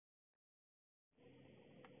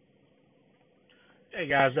Hey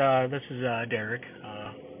guys, this is Derek.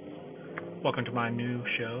 Welcome to my new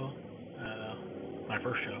show, my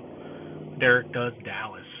first show. Derek Does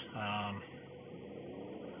Dallas.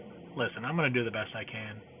 Listen, I'm gonna do the best I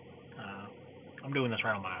can. Uh, I'm doing this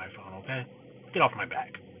right on my iPhone, okay? Get off my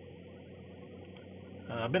back.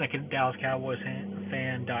 I've been a Dallas Cowboys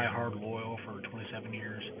fan, die-hard loyal for 27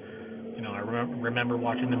 years. You know, I remember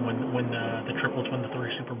watching them when the Triples win the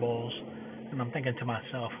three Super Bowls, and I'm thinking to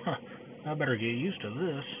myself, huh, I better get used to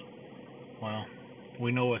this. Well,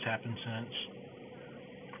 we know what's happened since.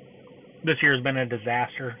 This year has been a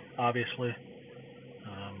disaster, obviously,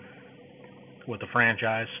 um, with the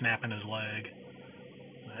franchise snapping his leg.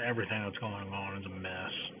 Everything that's going on is a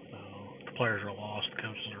mess. The players are lost, the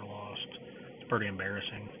coaches are lost. It's pretty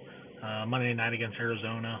embarrassing. Monday night against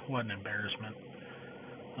Arizona, what an embarrassment.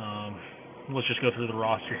 Um, let's just go through the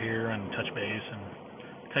roster here and touch base and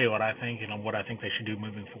tell you what I think. What I think they should do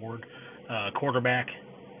moving forward. Quarterback,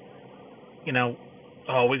 you know,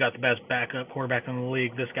 oh, we got the best backup quarterback in the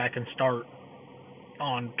league. This guy can start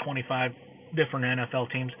on 25 different NFL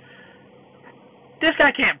teams. This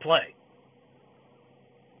guy can't play.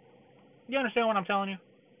 You understand what I'm telling you?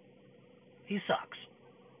 He sucks.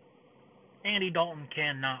 Andy Dalton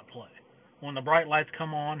cannot play. When the bright lights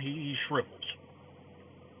come on, he shrivels.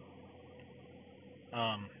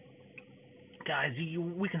 Um, guys,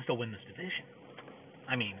 we can still win this division.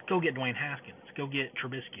 I mean, go get Dwayne Haskins. Go get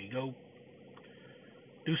Trubisky. Go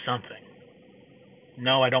do something.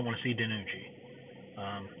 No, I don't want to see Danucci.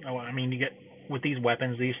 I mean, you get with these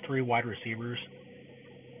weapons, these three wide receivers.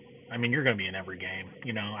 I mean, you're going to be in every game.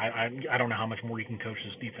 You know, I don't know how much more you can coach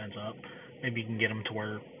this defense up. Maybe you can get them to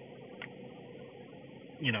where,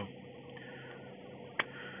 you know,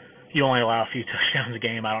 you only allow a few touchdowns a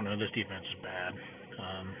game. I don't know. This defense is bad.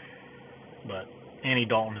 But Andy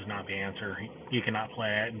Dalton is not the answer. He cannot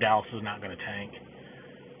play. Dallas is not going to tank.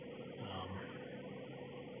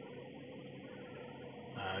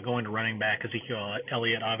 Going to running back, Ezekiel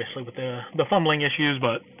Elliott, obviously with the fumbling issues,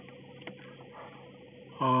 but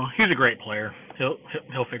he's a great player. He'll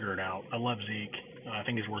figure it out. I love Zeke. I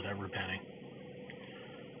think he's worth every penny.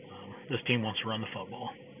 This team wants to run the football,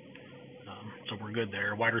 so we're good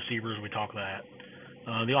there. Wide receivers, we talk that.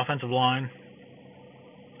 The offensive line.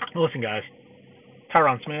 Listen, guys,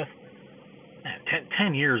 Tyron Smith. Man,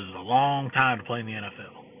 10 years is a long time to play in the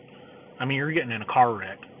NFL. I mean, you're getting in a car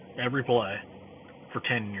wreck every play for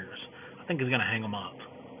 10 years. I think he's going to hang him up.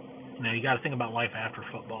 Now, you got to think about life after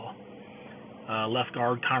football. Left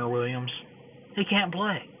guard, Connor Williams. He can't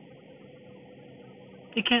play.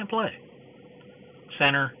 He can't play.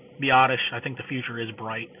 Center, Biotish. I think the future is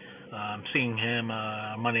bright. Seeing him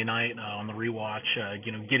Monday night on the rewatch,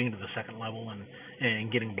 getting to the second level and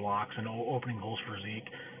getting blocks and opening holes for Zeke.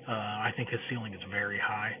 I think his ceiling is very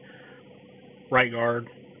high. Right guard,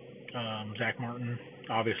 Zach Martin,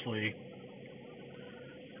 obviously.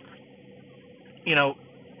 You know,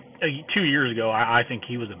 2 years ago, I think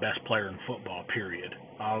he was the best player in football. Period.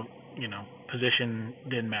 Position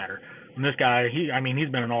didn't matter. And this guy, he's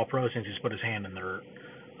been an All-Pro since he's put his hand in the dirt.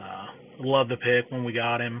 Love the pick when we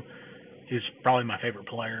got him. He's probably my favorite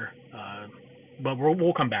player. But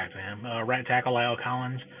we'll come back to him. Right tackle La'el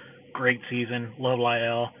Collins, great season. Love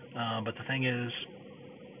La'el. But the thing is,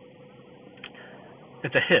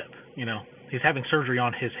 it's a hip. He's having surgery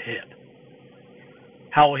on his hip.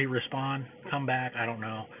 How will he respond? Come back? I don't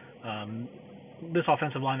know. This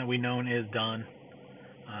offensive line that we know is done.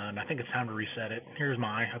 And I think it's time to reset it. Here's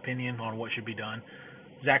my opinion on what should be done.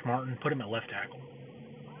 Zach Martin, put him at left tackle.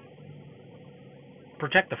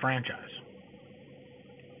 Protect the franchise.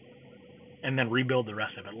 And then rebuild the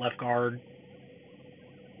rest of it. Left guard,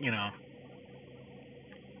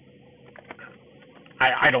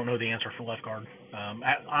 I don't know the answer for left guard.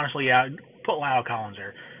 Honestly, yeah, put La'el Collins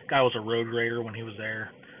there. Guy was a road grader when he was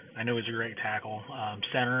there. I know he's a great tackle.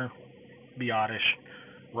 Center, Biotish.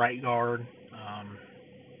 Right guard,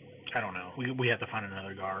 I don't know. We have to find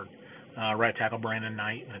another guard. Right tackle Brandon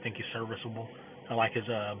Knight. I think he's serviceable. I like his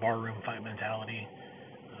barroom fight mentality.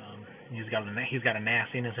 He's got a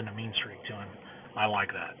nastiness and a mean streak to him. I like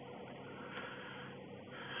that.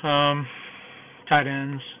 Tight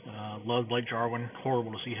ends. Love Blake Jarwin.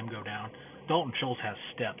 Horrible to see him go down. Dalton Schultz has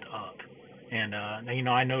stepped up, and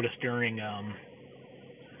I noticed during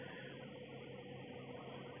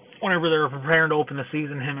whenever they were preparing to open the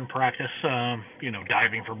season, him in practice,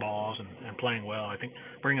 diving for balls and playing well. I think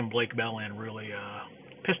bringing Blake Bell in really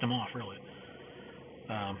pissed him off, really.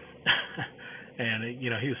 Um, and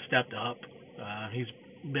he's stepped up. He's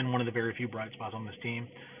been one of the very few bright spots on this team.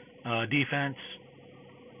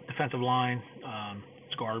 Defensive line,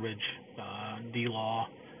 it's garbage. D-Law,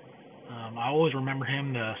 I always remember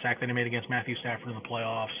him, the sack that he made against Matthew Stafford in the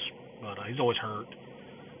playoffs, but he's always hurt.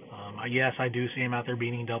 Yes, I do see him out there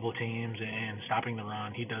beating double teams and stopping the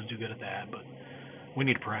run. He does do good at that, but we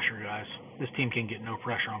need pressure, guys. This team can get no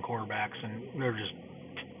pressure on quarterbacks, and they're just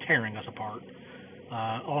tearing us apart.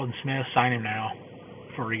 Alden Smith, sign him now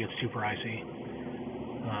before he gets too pricey.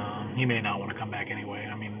 He may not want to come back anyway.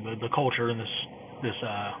 I mean, the culture in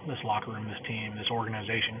this locker room, this team, this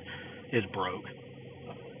organization is broke.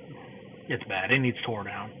 It's bad. It needs tore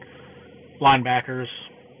down. Linebackers,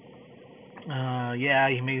 yeah,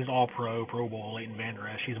 he's all Pro Bowl. Leighton Vander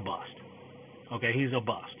Esch, he's a bust. Okay, he's a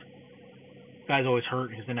bust. Guy's always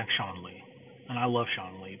hurt. He's the next Sean Lee, and I love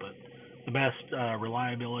Sean Lee, but the best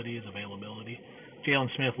reliability is availability. Jalen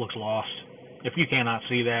Smith looks lost. If you cannot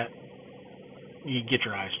see that, you get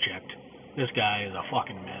your eyes checked. This guy is a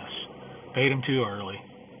fucking mess. Paid him too early.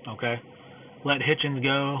 Okay, let Hitchens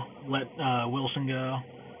go. Let Wilson go.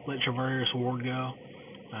 Let Travarius Ward go.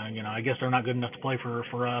 I guess they're not good enough to play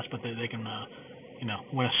for us, but they can,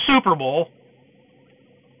 win a Super Bowl.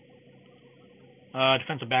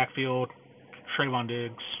 Defensive backfield, Trayvon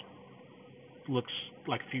Diggs looks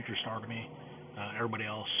like a future star to me. Everybody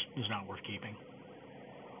else is not worth keeping.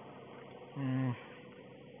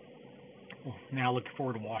 Now looking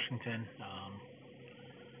forward to Washington.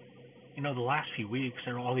 The last few weeks,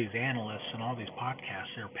 there are all these analysts and all these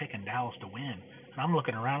podcasts that are picking Dallas to win. And I'm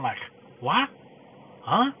looking around like, what?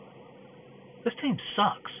 Huh? This team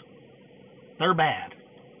sucks. They're bad.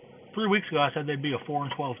 3 weeks ago, I said they'd be a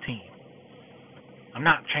 4-12 team. I'm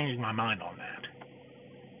not changing my mind on that.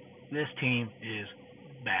 This team is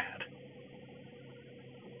bad.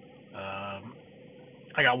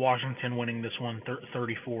 I got Washington winning this one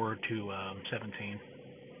 34-17.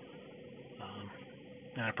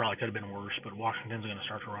 And it probably could have been worse, but Washington's going to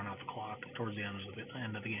start to run out the clock towards the end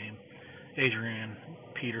of the game. Adrian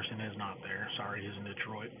Peterson is not there. Sorry, he's in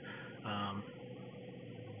Detroit.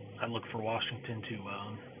 I look for Washington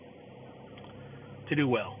to do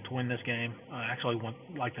well, to win this game. I actually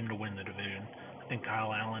like them to win the division. I think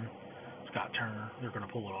Kyle Allen, Scott Turner, they're going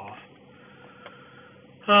to pull it off.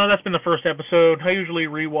 That's been the first episode. I usually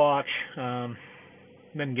rewatch,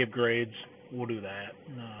 then give grades. We'll do that.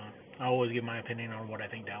 I always give my opinion on what I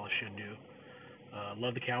think Dallas should do.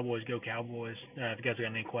 Love the Cowboys. Go Cowboys. If you guys got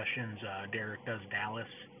any questions, Derek does Dallas,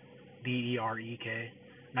 DEREK,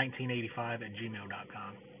 1985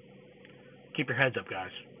 @gmail.com. Keep your heads up,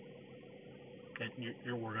 guys.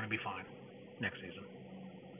 We're going to be fine next season.